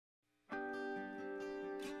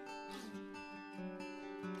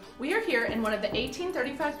We are here in one of the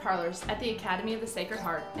 1835 parlors at the Academy of the Sacred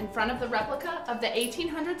Heart in front of the replica of the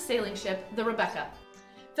 1800 sailing ship, the Rebecca.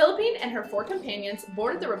 Philippine and her 4 companions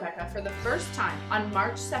boarded the Rebecca for the first time on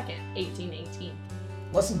March 2nd, 1818.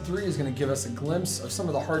 Lesson 3 is going to give us a glimpse of some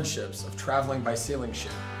of the hardships of traveling by sailing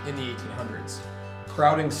ship in the 1800s.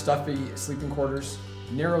 Crowding, stuffy sleeping quarters,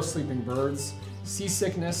 narrow sleeping berths,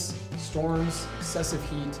 seasickness, storms, excessive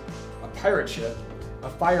heat, a pirate ship, a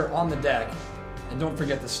fire on the deck, and don't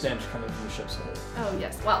forget the stench coming from the ship's hold. Oh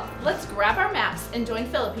yes, well, let's grab our maps and join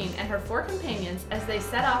Philippine and her 4 companions as they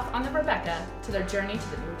set off on the Rebecca to their journey to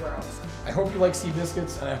the New World. I hope you like sea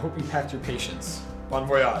biscuits, and I hope you packed your patience. Bon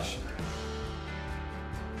voyage!